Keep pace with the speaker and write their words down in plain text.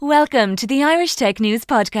Welcome to the Irish Tech News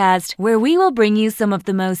Podcast, where we will bring you some of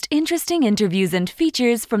the most interesting interviews and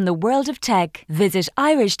features from the world of tech. Visit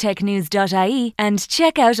irishtechnews.ie and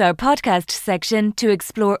check out our podcast section to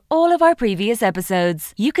explore all of our previous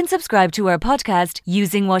episodes. You can subscribe to our podcast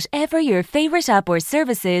using whatever your favourite app or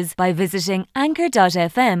service is by visiting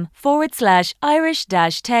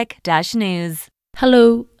anchor.fm/Irish-tech-news.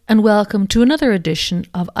 Hello and welcome to another edition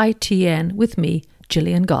of ITN with me,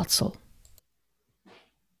 Gillian Gotzel.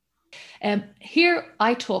 Here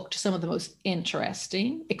I talk to some of the most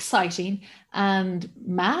interesting, exciting and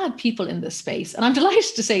mad people in this space. And I'm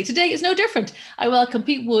delighted to say today is no different. I welcome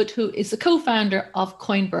Pete Wood, who is the co-founder of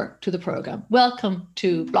CoinBurp, to the programme. Welcome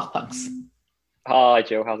to Blockpunks. Hi,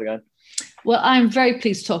 Jill. How's it going? Well, I'm very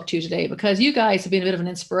pleased to talk to you today because you guys have been a bit of an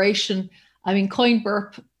inspiration. I mean,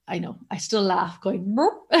 CoinBurp, I know, I still laugh going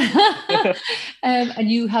burp.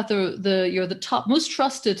 And you have you're the top, most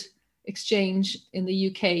trusted exchange in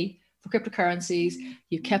the UK for cryptocurrencies.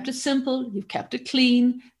 You've kept it simple, you've kept it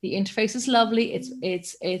clean, the interface is lovely,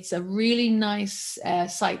 it's a really nice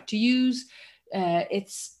site to use,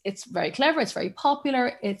 it's very clever, it's very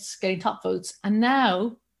popular, it's getting top votes, and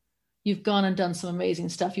now you've gone and done some amazing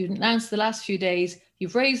stuff. You've announced the last few days,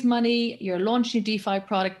 you've raised money, you're launching a DeFi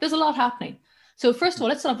product, there's a lot happening. So first of all,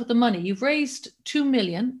 let's start off with the money. You've raised 2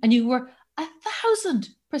 million and you were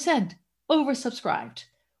 1,000% oversubscribed.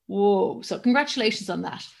 Whoa, so congratulations on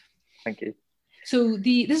that. Thank you. So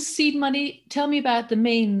this is seed money. Tell me about the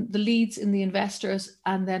leads in the investors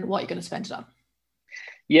and then what you're going to spend it on.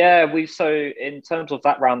 Yeah, so in terms of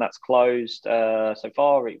that round that's closed so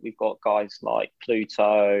far, we've got guys like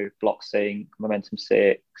Pluto, BlockSync, Momentum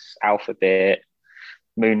 6, Alphabet,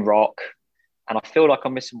 Moonrock, and I feel like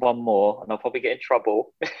I'm missing one more, and I'll probably get in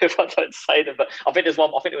trouble if I don't say them. But I think there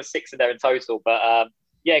was 6 in there in total. But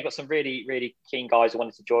yeah, got some really, really keen guys who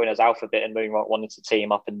wanted to join us. Alphabet and Moonrock wanted to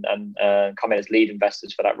team up and come in as lead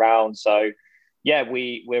investors for that round. So yeah,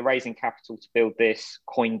 we're raising capital to build this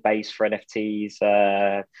Coinbase for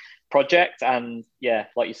NFTs project. And yeah,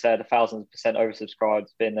 like you said, 1,000% oversubscribed.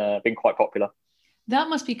 It's been quite popular. That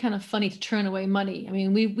must be kind of funny to turn away money. I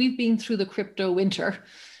mean, we've been through the crypto winter,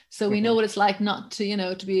 so we know what it's like not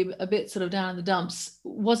to, to be a bit sort of down in the dumps.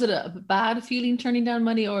 Was it a bad feeling turning down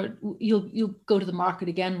money, or you'll go to the market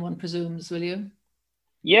again, one presumes, will you?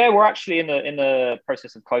 Yeah, we're actually in the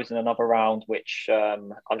process of closing another round, which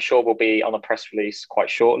I'm sure will be on a press release quite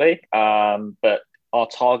shortly. But our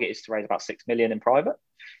target is to raise about 6 million in private.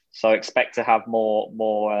 So expect to have more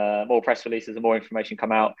press releases and more information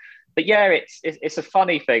come out. But yeah, it's a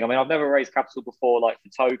funny thing. I mean, I've never raised capital before, like for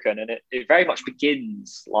token, and it very much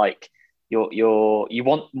begins like you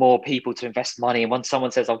want more people to invest money, and when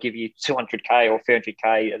someone says I'll give you 200k or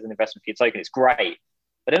 300k as an investment for your token, it's great.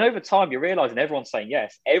 But then over time, you're realizing everyone's saying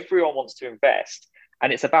yes. Everyone wants to invest,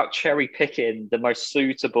 and it's about cherry picking the most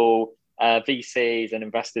suitable VCs and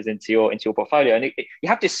investors into your portfolio. And you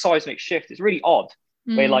have this seismic shift. It's really odd,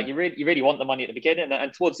 where like you really want the money at the beginning,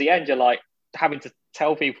 and towards the end, you're like having to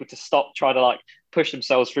tell people to stop trying to like push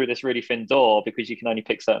themselves through this really thin door because you can only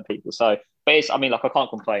pick certain people. So, but I can't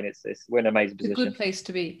complain. We're in an amazing position. It's a good place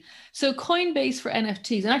to be. So Coinbase for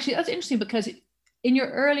NFTs, and actually that's interesting because in your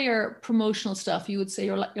earlier promotional stuff, you would say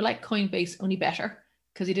you're like Coinbase, only better,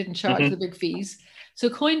 because you didn't charge the big fees. So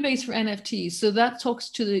Coinbase for NFTs. So that talks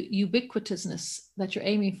to the ubiquitousness that you're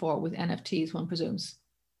aiming for with NFTs, one presumes.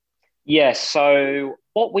 Yes. So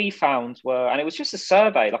what we found and it was just a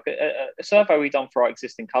survey, like a survey we done for our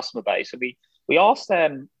existing customer base. So we asked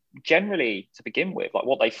them generally to begin with, like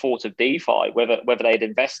what they thought of DeFi, whether they'd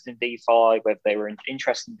invested in DeFi, whether they were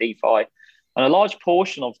interested in DeFi. And a large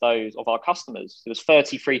portion of our customers, it was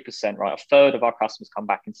 33%, right? A third of our customers come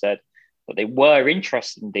back and said that they were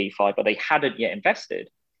interested in DeFi, but they hadn't yet invested.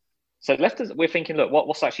 So we're thinking, look,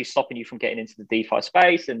 what's actually stopping you from getting into the DeFi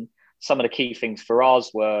space? And some of the key things for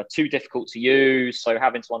us were too difficult to use. So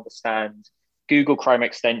having to understand Google Chrome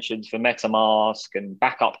extensions for MetaMask and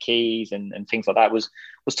backup keys and things like that was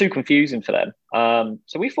too confusing for them.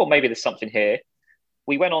 So we thought maybe there's something here.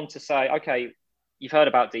 We went on to say, okay, you've heard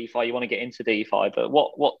about DeFi, you want to get into DeFi, but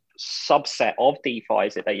what subset of DeFi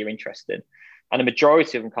is it that you're interested in? And the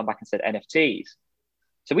majority of them come back and said NFTs.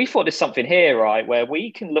 So we thought there's something here, right, where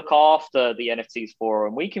we can look after the NFTs for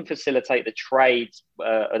them. We can facilitate the trades,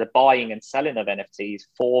 the buying and selling of NFTs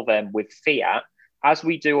for them with fiat, as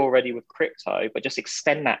we do already with crypto, but just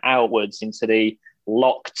extend that outwards into the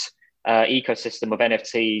locked ecosystem of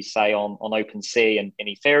NFTs, say on OpenSea and in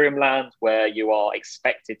Ethereum land, where you are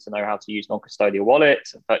expected to know how to use non-custodial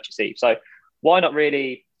wallets and purchase ETH. So why not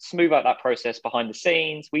really smooth out that process behind the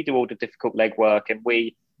scenes? We do all the difficult legwork, and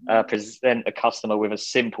we present a customer with a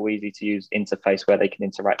simple, easy to use interface where they can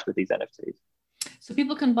interact with these NFTs. So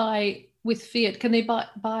people can buy with fiat. Can they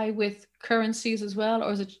buy with currencies as well,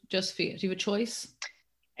 or is it just fiat? Do you have a choice?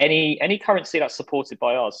 Any currency that's supported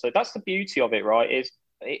by us. So that's the beauty of it, right? Is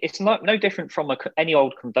it's no different from any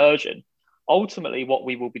old conversion. Ultimately, what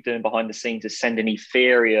we will be doing behind the scenes is sending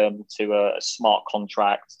Ethereum to a smart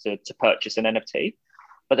contract to purchase an NFT.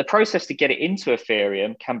 But the process to get it into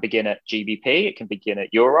Ethereum can begin at GBP, it can begin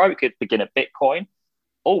at Euro, it could begin at Bitcoin.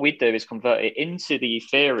 All we do is convert it into the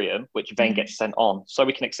Ethereum, which then gets sent on. So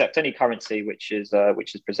we can accept any currency which is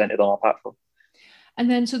presented on our platform. And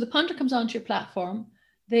then, so the punter comes onto your platform.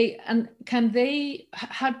 Tell me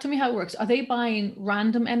how it works. Are they buying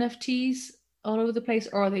random NFTs all over the place,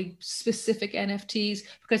 or are they specific NFTs?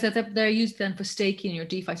 Because they're used then for staking in your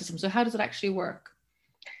DeFi system. So how does it actually work?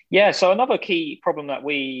 Yeah, so another key problem that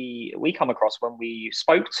we come across when we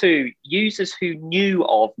spoke to users who knew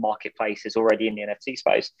of marketplaces already in the NFT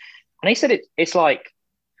space, and they said it's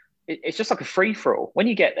just like a free-for-all. When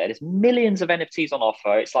you get there's millions of NFTs on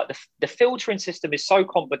offer. It's like the filtering system is so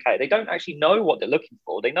complicated. They don't actually know what they're looking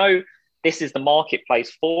for. They know this is the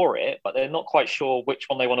marketplace for it, but they're not quite sure which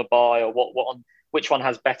one they want to buy or which one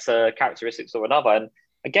has better characteristics or another. And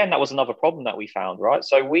again, that was another problem that we found, right?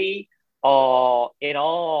 So we are in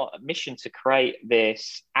our mission to create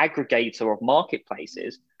this aggregator of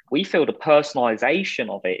marketplaces. We feel the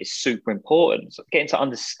personalization of it is super important. So getting to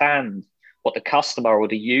understand what the customer or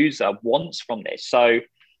the user wants from this. So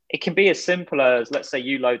it can be as simple as, let's say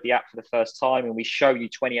you load the app for the first time and we show you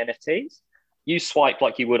 20 NFTs. You swipe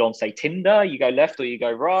like you would on, say, Tinder. You go left or you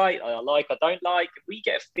go right. I like, I don't like. We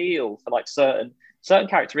get a feel for like certain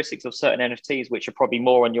characteristics of certain NFTs, which are probably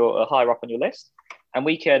more on your higher up on your list. And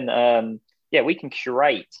we can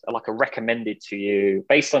curate like a recommended to you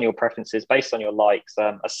based on your preferences, based on your likes,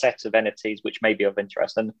 a set of NFTs which may be of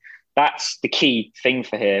interest. And that's the key thing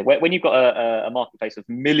for here. When you've got a marketplace of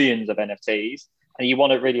millions of NFTs and you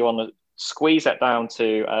want to squeeze that down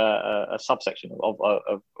to a subsection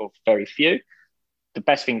of very few, the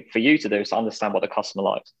best thing for you to do is to understand what the customer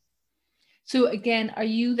likes. So again, are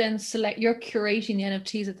you then you're curating the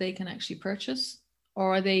NFTs that they can actually purchase,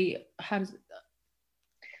 or are they, how does it?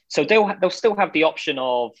 So they'll still have the option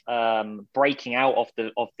of breaking out of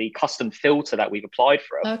the custom filter that we've applied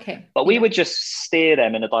for them. Okay. But we would just steer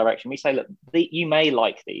them in a direction. We say, look, you may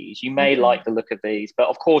like these, you may like the look of these, but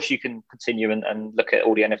of course you can continue and look at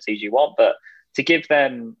all the NFTs you want. But to give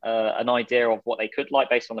them an idea of what they could like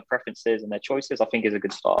based on the preferences and their choices, I think is a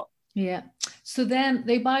good start. Yeah. So then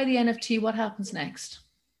they buy the NFT. What happens next?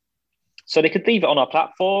 So they could leave it on our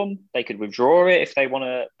platform. They could withdraw it if they want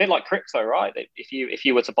to. A bit like crypto, right? If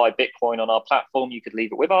you were to buy Bitcoin on our platform, you could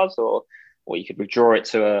leave it with us, or you could withdraw it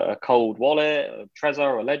to a cold wallet, a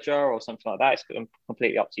Trezor or Ledger or something like that. It's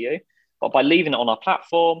completely up to you. But by leaving it on our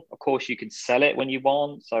platform, of course, you can sell it when you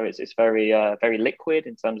want. So it's very very liquid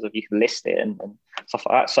in terms of you can list it and stuff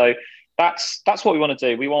like that. So that's what we want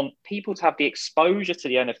to do. We want people to have the exposure to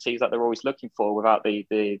the NFTs that they're always looking for without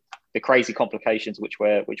the crazy complications which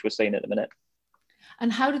we're seeing at the minute.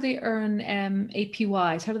 And how do they earn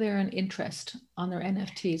APYs? How do they earn interest on their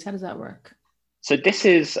NFTs? How does that work? So this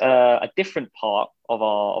is a different part of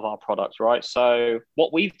our product, right? So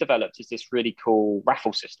what we've developed is this really cool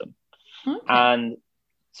raffle system. Okay. And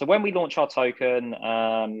so when we launch our token,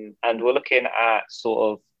 and we're looking at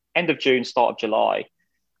sort of end of June, start of July,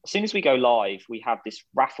 as soon as we go live, we have this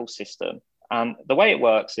raffle system. And the way it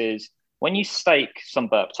works is when you stake some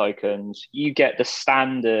Burp tokens, you get the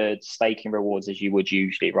standard staking rewards as you would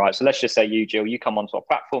usually, right? So let's just say you, Jill, you come onto our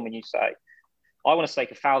platform and you say, I want to stake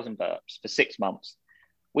 1,000 Burps for 6 months.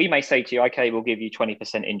 We may say to you, okay, we'll give you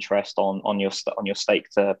 20% interest on your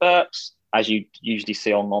staked Burps, as you usually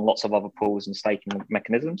see on lots of other pools and staking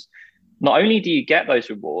mechanisms. Not only do you get those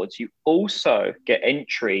rewards, you also get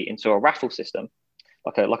entry into a raffle system,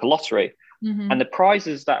 like a lottery. Mm-hmm. And the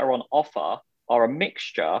prizes that are on offer are a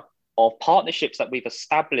mixture of partnerships that we've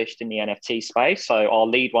established in the NFT space. So our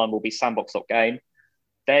lead one will be Sandbox.game.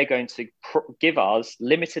 They're going to give us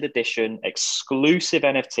limited edition exclusive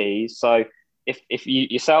NFTs. So if you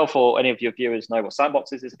yourself or any of your viewers know what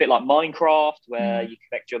Sandbox is, it's a bit like Minecraft, where you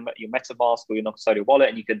connect your MetaMask or your non-custodial wallet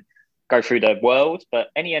and you can go through the world. But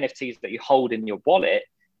any NFTs that you hold in your wallet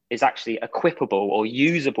is actually equipable or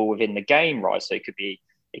usable within the game, right? So it could be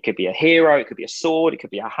a hero, it could be a sword, it could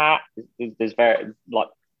be a hat. There's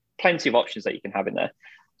plenty of options that you can have in there.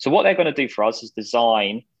 So what they're going to do for us is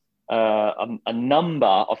design a number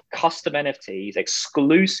of custom NFTs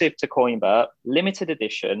exclusive to CoinBurp, limited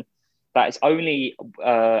edition, that is only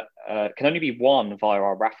can only be won via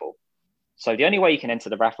our raffle. So the only way you can enter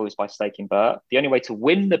the raffle is by staking Burp. The only way to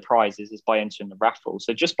win the prizes is by entering the raffle.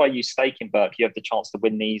 So just by you staking Burp, you have the chance to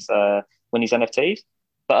win these NFTs.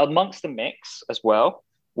 But amongst the mix as well,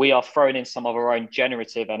 we are throwing in some of our own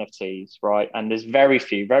generative NFTs, right? And there's very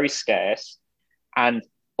few, very scarce. And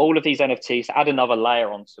all of these NFTs, to add another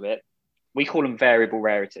layer onto it, we call them variable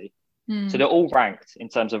rarity. So they're all ranked in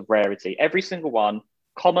terms of rarity. Every single one,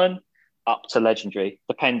 common up to legendary,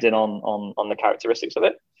 depending on the characteristics of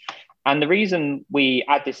it. And the reason we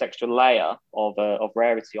add this extra layer of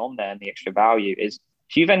rarity on there and the extra value is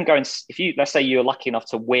if you then go and, let's say you're lucky enough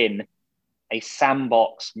to win a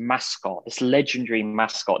sandbox mascot, this legendary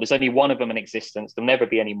mascot, there's only one of them in existence, there'll never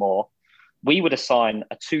be any more, we would assign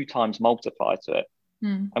a 2 times multiplier to it.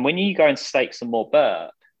 And when you go and stake some more Burp,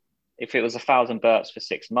 if it was 1,000 Burps for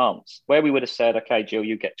 6 months, where we would have said, okay, Jill,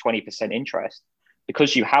 you get 20% interest,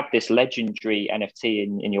 because you have this legendary NFT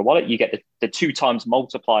in your wallet, you get the 2 times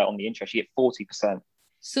multiplier on the interest, you get 40%.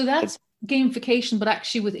 So that's gamification, but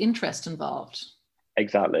actually with interest involved.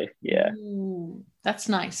 Exactly. Yeah. Ooh, that's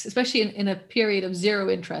nice, especially in a period of zero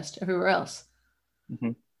interest everywhere else.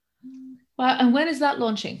 Wow. And when is that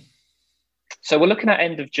launching? So we're looking at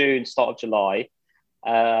end of June, start of July.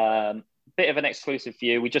 Bit of an exclusive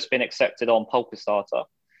view. We've just been accepted on Polkastarter.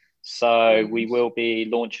 So we will be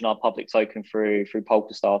launching our public token through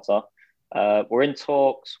Polkastarter. We're in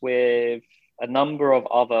talks with a number of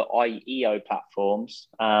other IEO platforms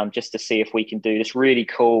just to see if we can do this really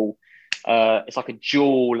cool. It's like a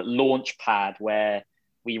dual launch pad where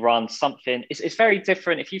we run something. It's very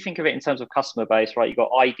different. If you think of it in terms of customer base, right? You've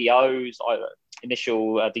got IDOs,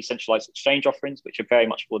 initial decentralized exchange offerings, which are very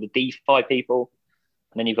much for the DeFi people.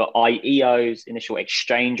 And then you've got IEOs, initial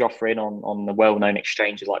exchange offering on the well-known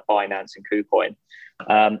exchanges like Binance and KuCoin.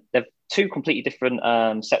 They're 2 completely different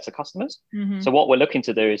sets of customers. So what we're looking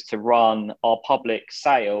to do is to run our public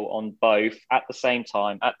sale on both at the same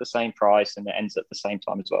time, at the same price, and it ends at the same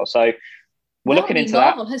time as well. So we're looking into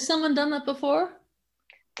that. Has someone done that before?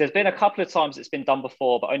 There's been a couple of times it's been done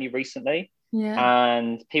before, but only recently. Yeah.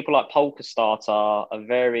 And people like Polkastarter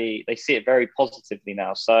they see it very positively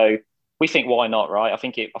now. So we think, why not, right? I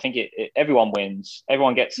think everyone wins.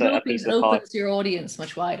 Everyone gets a piece of the pie. It opens your audience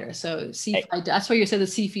much wider. So CeFi, that's why you said the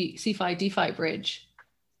CeFi DeFi bridge.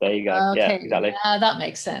 There you go. Okay. Yeah, exactly. That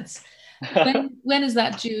makes sense. When is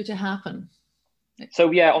that due to happen?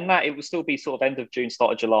 So yeah, on that, it will still be sort of end of June,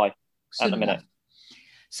 start of July at the minute.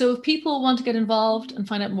 So if people want to get involved and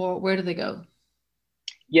find out more, where do they go?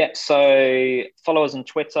 Yeah, so follow us on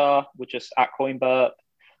Twitter. We're just at CoinBurp.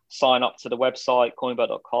 Sign up to the website,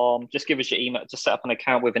 coinburp.com. Just give us your email. Just set up an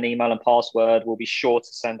account with an email and password. We'll be sure to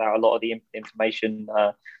send out a lot of the information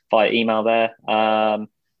via email there. And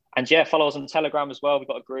yeah, follow us on Telegram as well. We've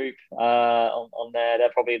got a group on there. They're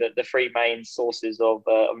probably the 3 main sources of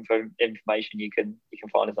information you can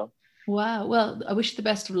find us on. Wow. Well, I wish you the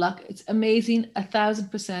best of luck. It's amazing.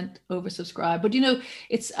 1,000% oversubscribed. But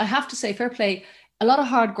I have to say, fair play. A lot of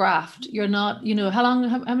hard graft. You're not.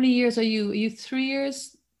 How many years are you? Are you 3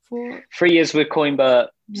 years? 3 years with CoinBurp,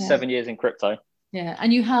 7 years in crypto. Yeah,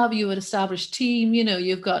 and you have an established team.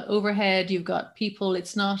 You've got overhead, you've got people.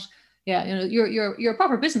 It's not. Yeah, you're a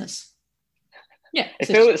proper business. Yeah,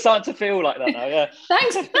 it's starting to feel like that now. Yeah.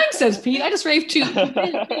 Thanks, says Pete. I just raved too.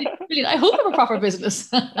 Brilliant. I hope I'm a proper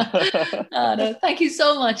business. No, thank you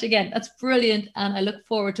so much again. That's brilliant, and I look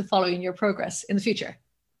forward to following your progress in the future.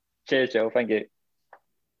 Cheers, Joe. Thank you.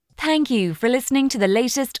 Thank you for listening to the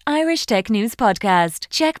latest Irish Tech News podcast.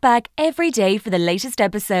 Check back every day for the latest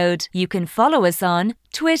episode. You can follow us on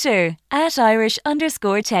Twitter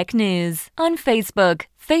 @Irish_Tech News, on Facebook,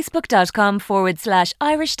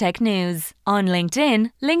 facebook.com/Irish Tech News, on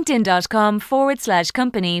LinkedIn,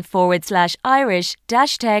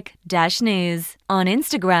 linkedin.com/Irish-Tech-News, on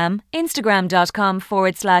Instagram,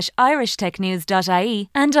 instagram.com/IrishTechNews.ie,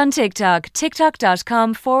 and on TikTok,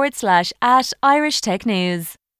 tiktok.com/@Irish Tech News.